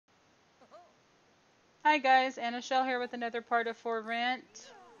Hi guys, Anichelle here with another part of For Rent.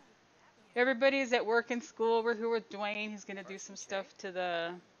 Everybody's at work and school. We're here with Dwayne. He's gonna do some stuff to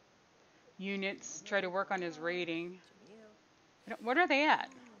the units, try to work on his rating. What are they at?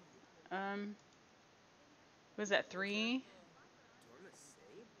 Um, was that 3?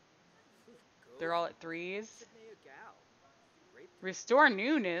 They're all at 3s. Restore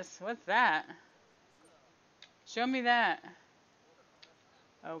newness. What's that? Show me that.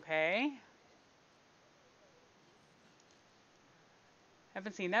 Okay.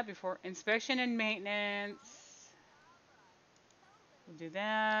 Haven't seen that before. Inspection and maintenance. We'll do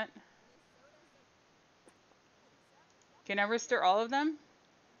that. Can I restore all of them?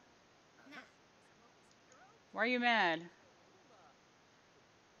 Why are you mad?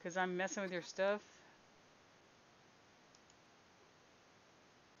 Because I'm messing with your stuff?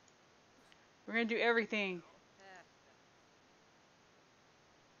 We're going to do everything.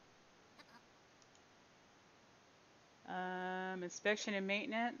 Inspection and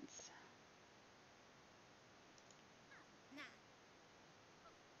maintenance.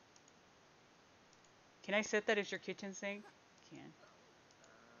 Can I set that as your kitchen sink?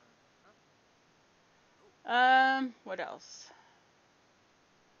 Can. What else?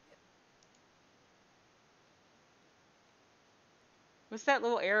 What's that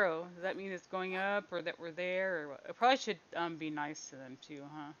little arrow? Does that mean it's going up or that we're there? Or what? I probably should be nice to them too,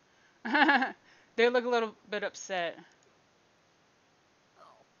 huh? They look a little bit upset.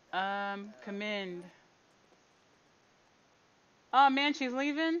 Commend. Oh man, she's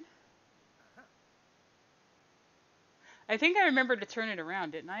leaving? I think I remembered to turn it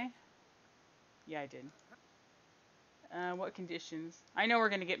around, didn't I? Yeah, I did. What conditions? I know we're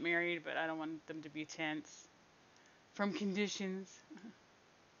gonna get married, but I don't want them to be tense. From conditions.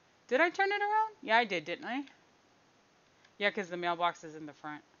 Did I turn it around? Yeah, I did, didn't I? Yeah, because the mailbox is in the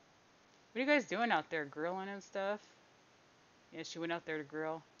front. What are you guys doing out there? Grilling and stuff? Yeah, she went out there to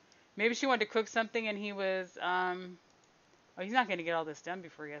grill. Maybe she wanted to cook something and he was, oh, he's not going to get all this done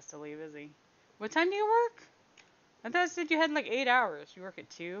before he has to leave, is he? What time do you work? I thought it said you had like 8 hours. You work at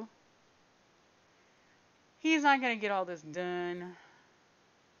 2? He's not going to get all this done.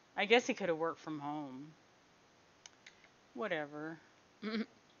 I guess he could have worked from home. Whatever.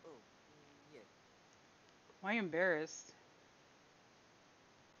 Why embarrassed?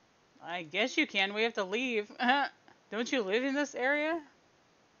 I guess you can. We have to leave. Don't you live in this area?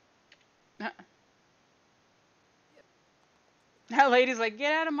 That lady's like,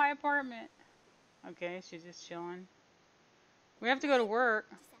 get out of my apartment. Okay, she's just chilling. We have to go to work.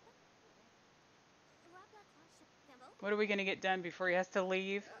 What are we going to get done before he has to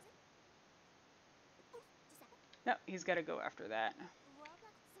leave? No, he's got to go after that.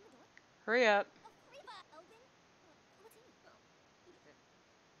 Hurry up.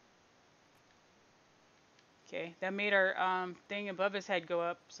 Okay, that made our thing above his head go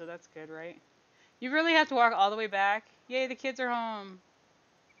up, so that's good, right? You really have to walk all the way back? Yay, the kids are home.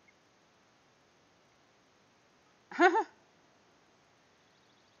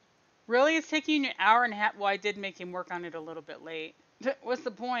 Really? It's taking you an hour and a half? Well, I did make him work on it a little bit late. What's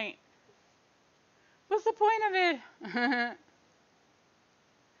the point? What's the point of it?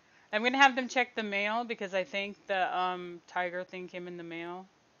 I'm gonna have them check the mail because I think the tiger thing came in the mail.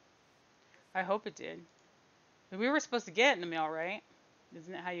 I hope it did. We were supposed to get it in the mail, right?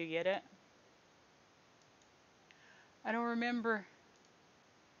 Isn't it how you get it? I don't remember.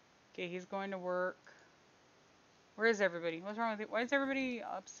 Okay, he's going to work. Where is everybody? What's wrong with it? Why is everybody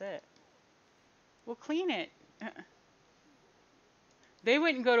upset? We'll clean it. They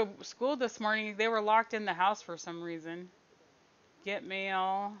wouldn't go to school this morning. They were locked in the house for some reason. Get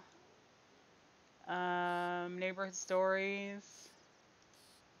mail. Neighborhood stories.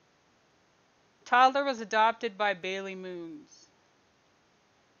 Toddler was adopted by Bailey Moons.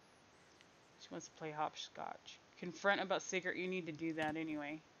 She wants to play hopscotch. Confront about secret. You need to do that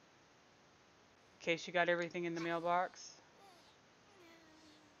anyway. Okay, she got everything in the mailbox.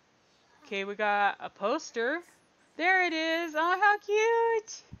 Okay, we got a poster. There it is. Oh, how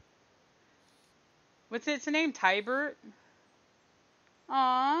cute. What's its name? Tybert?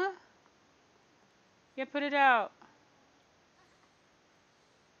 Aw. Yeah, put it out.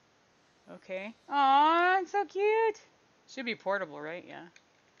 Okay. Aw, it's so cute. Should be portable, right? Yeah.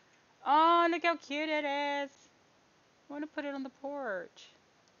 Oh, look how cute it is. I want to put it on the porch.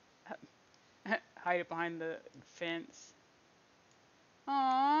 Hide it behind the fence.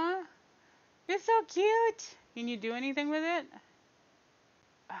 Aw. It's so cute. Can you do anything with it?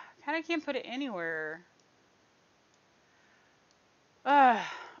 Kind of can't put it anywhere.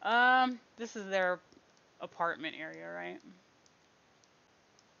 This is their apartment area, right?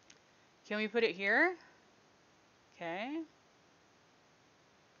 Can we put it here? Okay.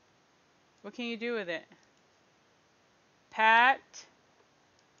 What can you do with it? Pat.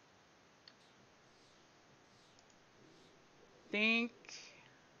 Think.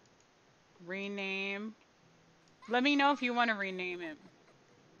 Rename. Let me know if you want to rename it.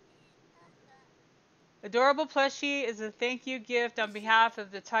 Adorable plushie is a thank you gift on behalf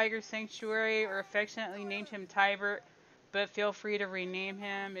of the Tiger Sanctuary, or affectionately named him Tybert, but feel free to rename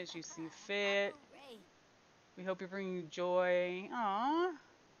him as you see fit. We hope you're bringing joy. Aww.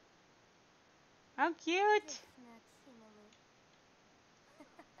 How cute.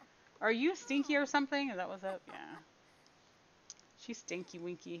 Are you stinky or something? Is that what's up? Yeah. She's stinky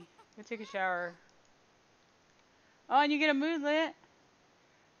winky. Go take a shower. Oh, and you get a moodlet.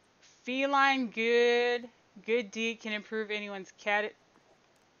 Feline good. Good deed can improve anyone's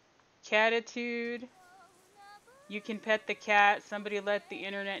catitude. You can pet the cat. Somebody let the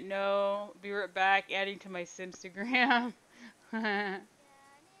internet know. Be right back. Adding to my Simstagram.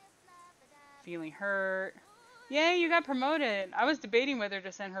 Feeling hurt. Yay, you got promoted. I was debating whether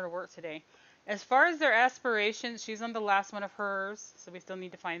to send her to work today. As far as their aspirations, she's on the last one of hers, so we still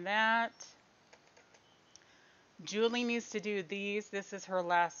need to find that. Julie needs to do these. This is her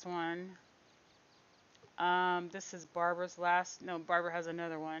last one. This is Barbara's last. No, Barbara has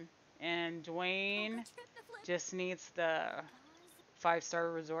another one. And Dwayne just needs the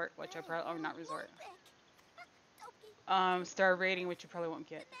 5-star resort, which I probably, oh, not resort. Star rating, which you probably won't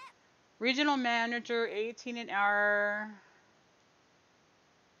get. Regional manager, 18 an hour.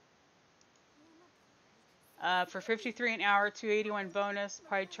 For 53 an hour, 281 bonus,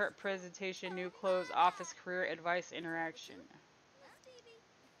 pie chart presentation, new clothes, office career advice interaction.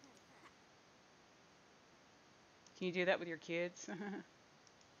 Can you do that with your kids?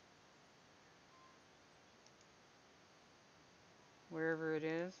 Wherever it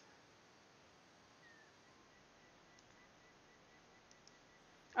is.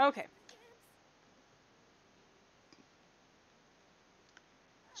 Okay.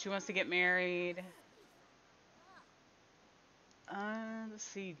 She wants to get married. Let's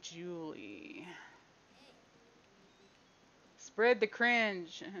see, Julie. Spread the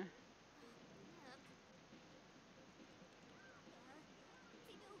cringe.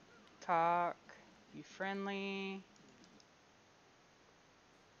 Talk. Be friendly.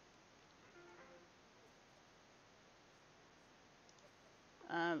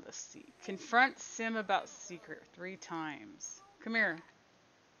 Let's see. Confront Sim about secret 3 times. Come here.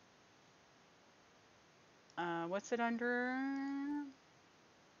 What's it under?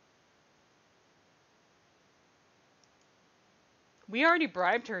 We already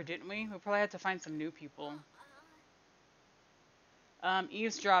bribed her, didn't we? We probably had to find some new people.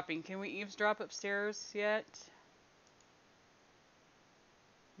 Eavesdropping. Can we eavesdrop upstairs yet?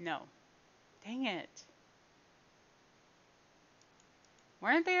 No. Dang it.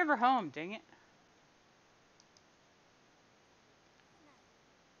 Why aren't they ever home? Dang it.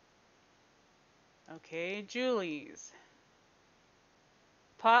 Okay, Julie's.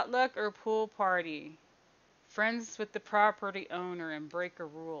 Potluck or pool party? Friends with the property owner and break a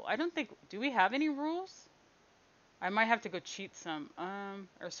rule. I don't think... Do we have any rules? I might have to go cheat some.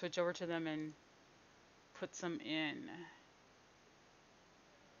 Or switch over to them and put some in.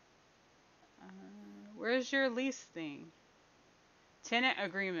 Where's your lease thing? Tenant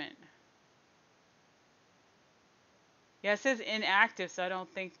agreement. Yeah, it says inactive, so I don't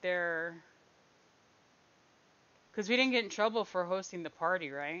think they're... Because we didn't get in trouble for hosting the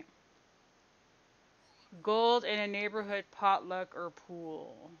party, right? Gold in a neighborhood potluck or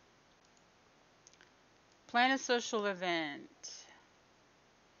pool. Plan a social event.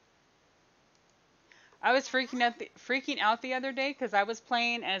 I was freaking out the other day because I was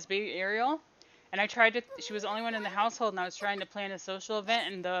playing as baby Ariel, and I tried to. She was the only one in the household, and I was trying to plan a social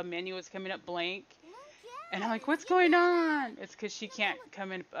event, and the menu was coming up blank. And I'm like, "What's going on?" It's because she can't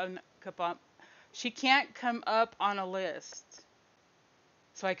come in. She can't come up on a list,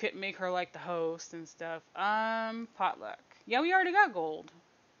 so I couldn't make her like the host and stuff. Potluck. Yeah, we already got gold.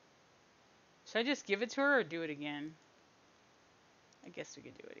 Should I just give it to her or do it again? I guess we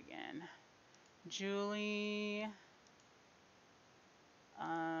could do it again. Julie.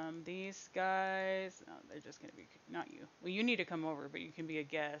 These guys. No, they're just gonna be not you. Well, you need to come over, but you can be a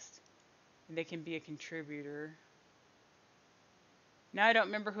guest, and they can be a contributor. Now I don't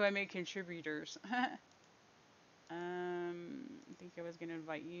remember who I made contributors. I think I was gonna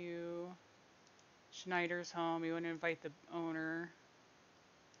invite you. Schneider's home. You want to invite the owner.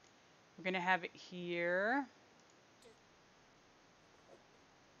 We're gonna have it here.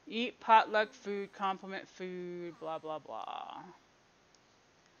 Eat potluck food, compliment food, blah blah blah.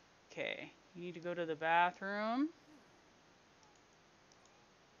 Okay, you need to go to the bathroom.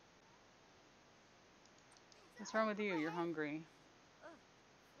 What's wrong with you? You're hungry.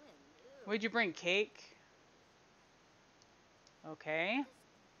 What'd you bring? Cake? Okay.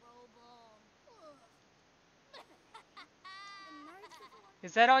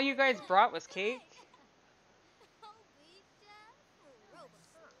 Is that all you guys brought was cake?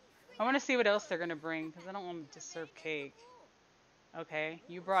 I want to see what else they're going to bring because I don't want them to serve cake. Okay.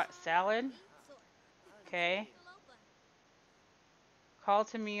 You brought salad? Okay. Call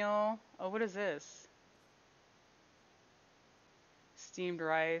to meal. Oh, what is this? Steamed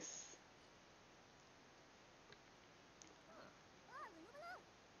rice.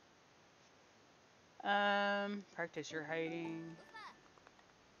 Practice your hiding.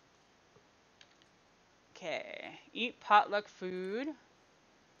 Okay. Eat potluck food.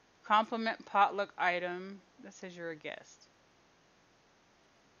 Compliment potluck item. That says you're a guest.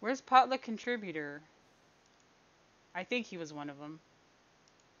 Where's potluck contributor? I think he was one of them.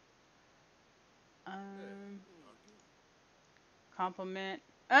 Compliment.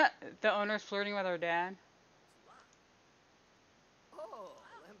 The owner's flirting with our dad.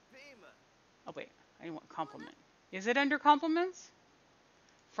 Oh wait, I didn't want compliment. Is it under compliments?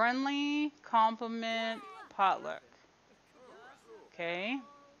 Friendly, compliment, potluck. Okay.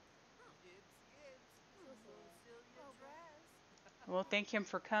 Well, thank him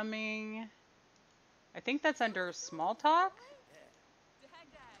for coming. I think that's under small talk.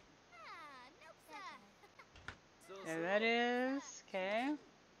 There that is. Okay.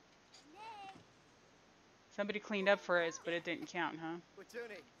 Somebody cleaned up for us, but it didn't count, huh?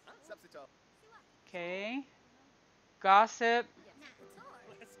 Okay. Gossip.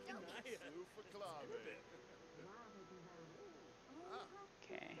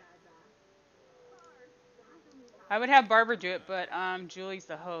 Okay. I would have Barbara do it, but Julie's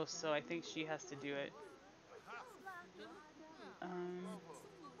the host, so I think she has to do it.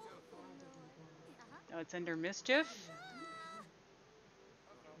 Oh, it's under mischief.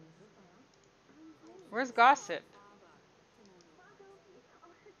 Where's gossip?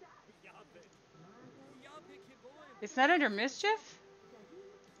 It's not under mischief?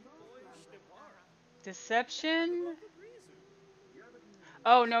 Deception?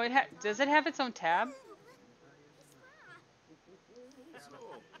 Oh, no, does it have its own tab?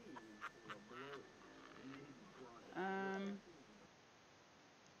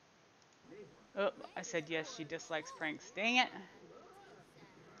 Oh, I said yes, she dislikes pranks. Dang it.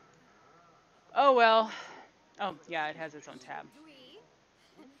 Oh, well. Oh, yeah, it has its own tab.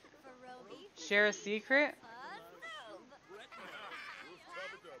 Share a secret?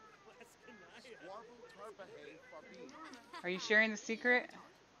 Are you sharing the secret?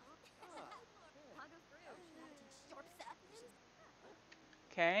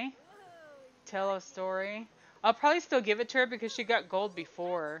 Okay. Tell a story. I'll probably still give it to her because she got gold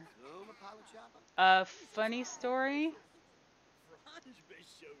before. A funny story?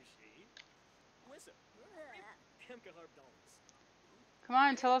 Come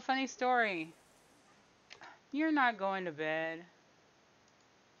on, tell a funny story. You're not going to bed.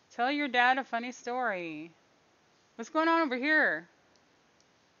 Tell your dad a funny story. What's going on over here?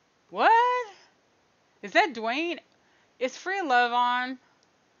 What? Is that Dwayne? Is free love on?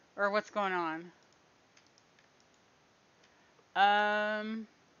 Or what's going on?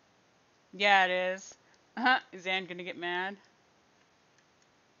 Yeah, it is. Is Ann gonna get mad?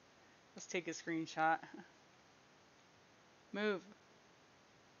 Let's take a screenshot. Move.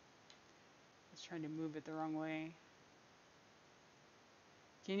 I was trying to move it the wrong way.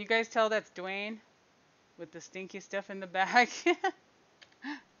 Can you guys tell that's Dwayne? With the stinky stuff in the bag?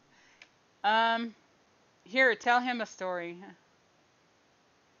 Here, tell him a story.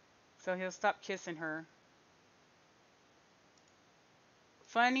 So he'll stop kissing her.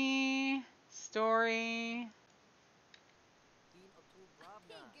 Funny story.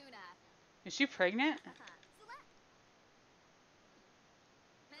 Is she pregnant?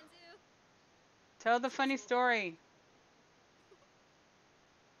 Tell the funny story.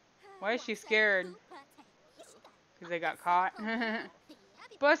 Why is she scared? Because they got caught.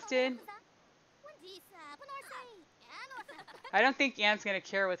 Busted. I don't think Ann's going to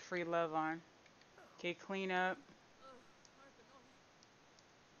care with free love on. Okay, clean up.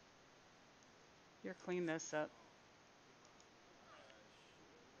 Here, clean this up.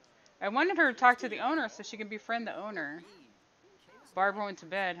 I wanted her to talk to the owner so she can befriend the owner. Barbara went to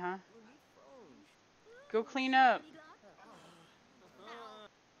bed, huh? Go clean up.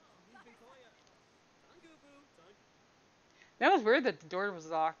 That was weird that the door was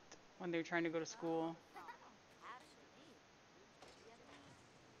locked when they were trying to go to school.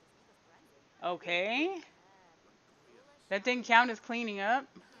 Okay. That didn't count as cleaning up.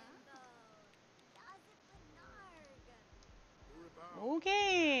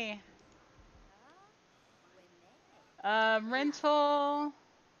 Okay. Rental.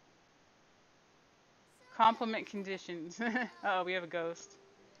 Compliment conditions. Oh, we have a ghost.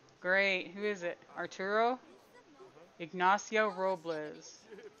 Great. Who is it? Arturo? Ignacio Robles.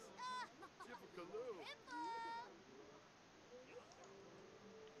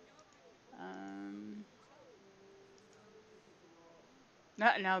 Um.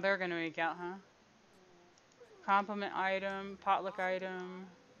 No, they're gonna make out, huh? Compliment item, potluck item.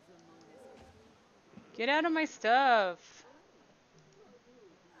 Get out of my stuff.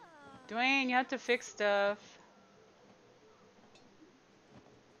 Dwayne, you have to fix stuff.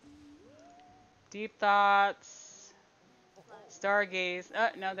 Deep thoughts. Stargaze.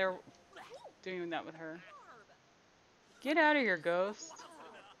 No, they're doing that with her. Get out of here, ghost.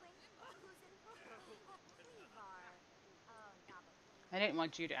 I didn't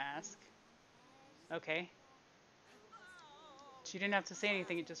want you to ask. Okay. She didn't have to say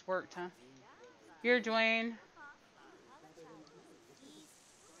anything, it just worked, huh? Here, Dwayne.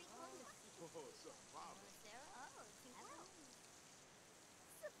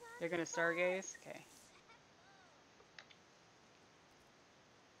 They're gonna stargaze? Okay.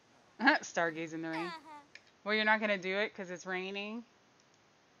 Stargaze in the rain. Well, you're not gonna do it because it's raining?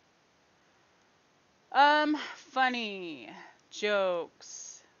 Funny.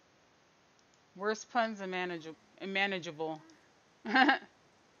 Jokes. Worst puns unmanageable.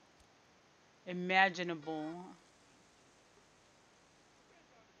 Imaginable.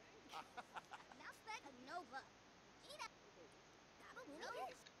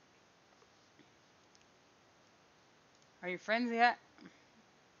 Are you friends yet?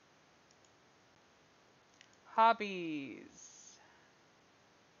 Hobbies.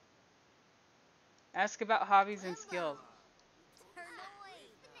 Ask about hobbies and skills.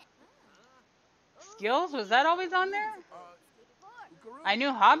 Skills? Was that always on there? I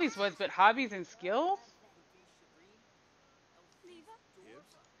knew hobbies was, but hobbies and skills?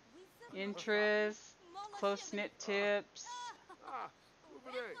 Interests. Close-knit tips.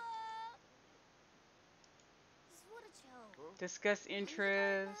 Discuss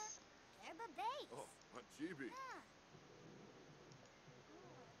interests.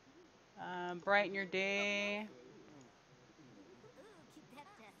 Brighten your day.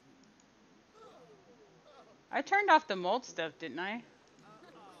 I turned off the mold stuff, didn't I?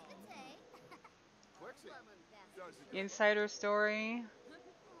 Insider story.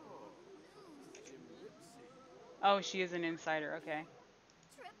 Oh, she is an insider. Okay.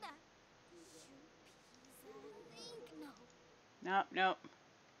 Nope, nope.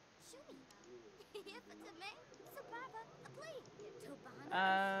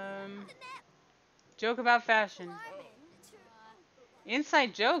 Joke about fashion.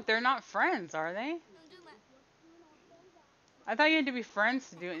 Inside joke. They're not friends, are they? I thought you had to be friends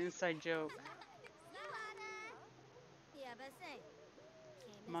to do an inside joke.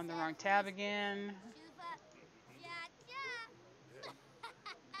 I'm on the wrong tab again.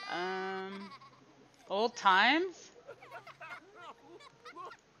 Old times?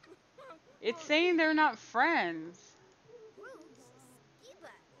 It's saying they're not friends.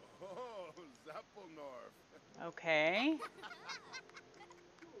 Okay.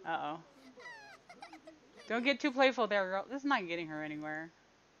 Uh-oh. Don't get too playful there, girl. This is not getting her anywhere.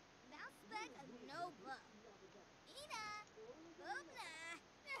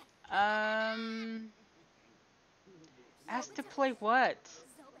 Asked to play what?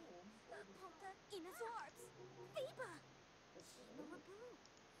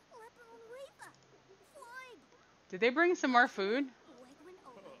 Did they bring some more food?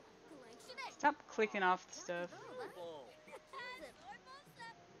 Stop clicking off the stuff.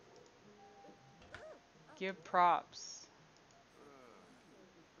 Give props.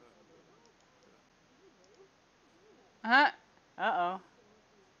 Uh-oh.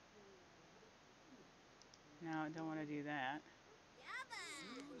 No, I don't want to do that.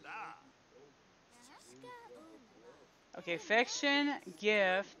 Okay, affection,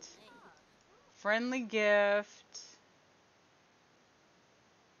 gift, friendly gift.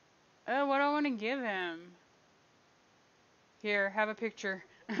 Oh, what do I want to give him? Here, have a picture.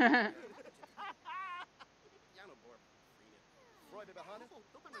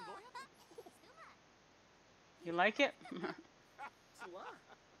 You like it?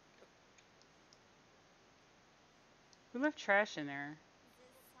 Who left trash in there?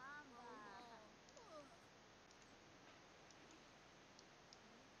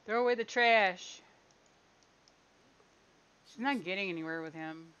 Throw away the trash. She's not getting anywhere with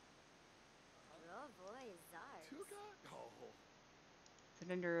him. Is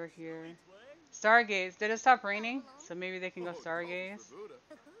it under here? Stargaze. Did it stop raining? So maybe they can go stargaze.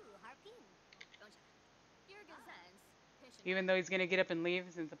 Even though he's gonna get up and leave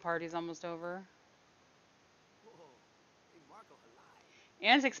since the party's almost over.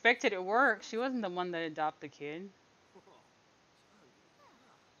 Anne's expected it worked. She wasn't the one that adopted the kid.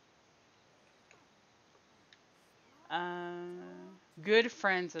 Good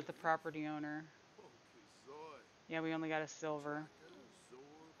friends with the property owner. Yeah, we only got a silver.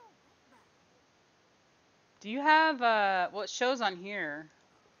 Do you have, well, it shows on here.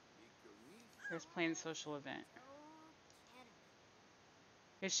 There's playing social event.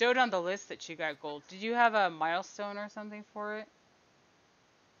 It showed on the list that she got gold. Did you have a milestone or something for it?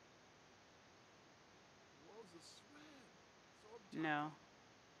 No.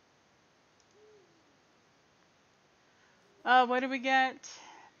 What did we get?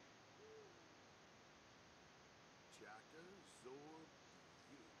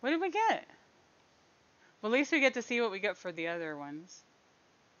 What did we get? Well, at least we get to see what we get for the other ones.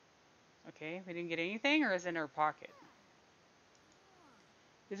 Okay, we didn't get anything, or is it in our pocket?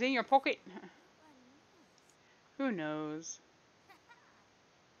 Is it in your pocket? Who knows?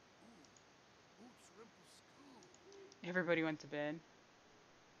 Everybody went to bed.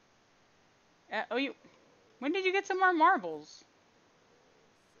 When did you get some more marbles?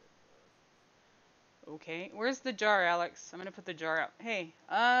 Okay, where's the jar, Alex? I'm gonna put the jar out. Hey,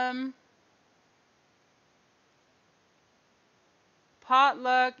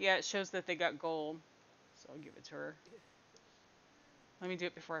 potluck. Yeah, it shows that they got gold, so I'll give it to her. Let me do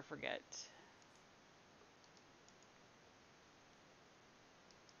it before I forget.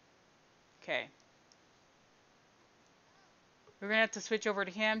 Okay. We're gonna have to switch over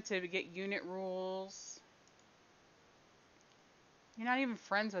to him to get unit rules. You're not even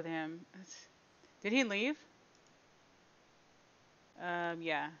friends with him. Did he leave?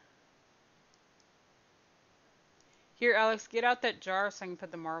 Yeah. Here, Alex, get out that jar so I can put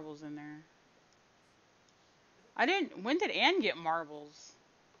the marbles in there. When did Anne get marbles?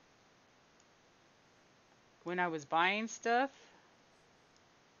 When I was buying stuff?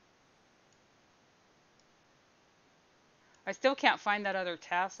 I still can't find that other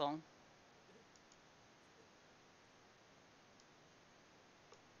tassel.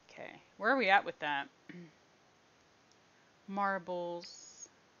 Okay, where are we at with that? Marbles.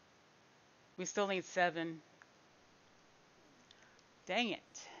 We still need 7. Dang it.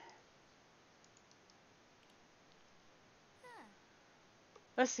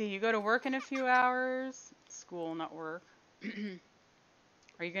 Let's see, you go to work in a few hours. School, not work.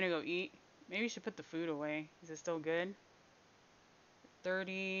 Are you gonna go eat? Maybe you should put the food away. Is it still good?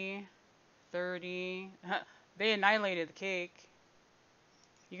 30. 30. They annihilated the cake.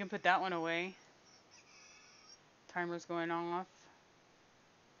 You can put that one away. Timer's going off.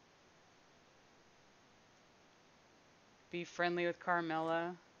 Be friendly with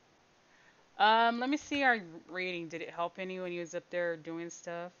Carmela. Let me see our rating. Did it help any when he was up there doing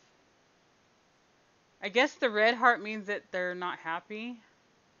stuff? I guess the red heart means that they're not happy.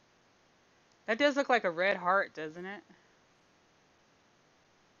 That does look like a red heart, doesn't it?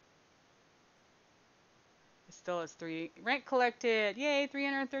 It still has 3. Rent collected. Yay,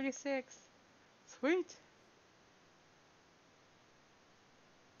 336. Sweet.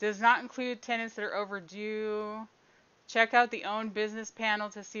 Does not include tenants that are overdue. Check out the own business panel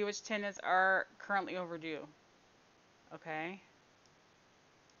to see which tenants are currently overdue. Okay.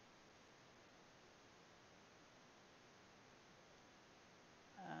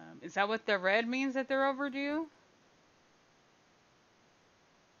 Is that what the red means, that they're overdue?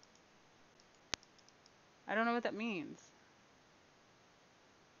 I don't know what that means.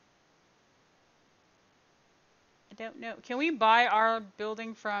 I don't know. Can we buy our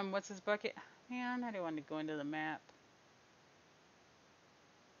building from what's his bucket? Man, I don't want to go into the map.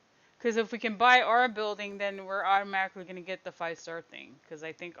 Because if we can buy our building, then we're automatically going to get the 5-star thing. Because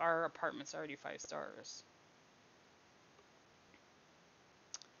I think our apartment's already 5 stars.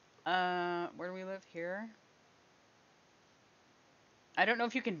 Where do we live? Here? I don't know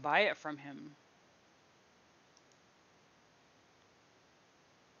if you can buy it from him.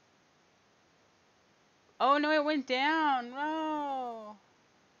 Oh no, it went down. No.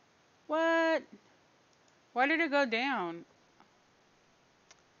 What? Why did it go down?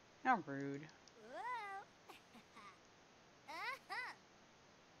 How rude.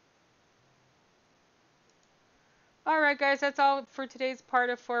 Alright guys, that's all for today's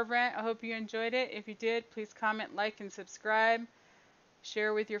part of For Rent. I hope you enjoyed it. If you did, please comment, like, and subscribe.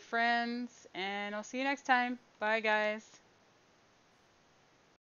 Share with your friends. And I'll see you next time. Bye guys.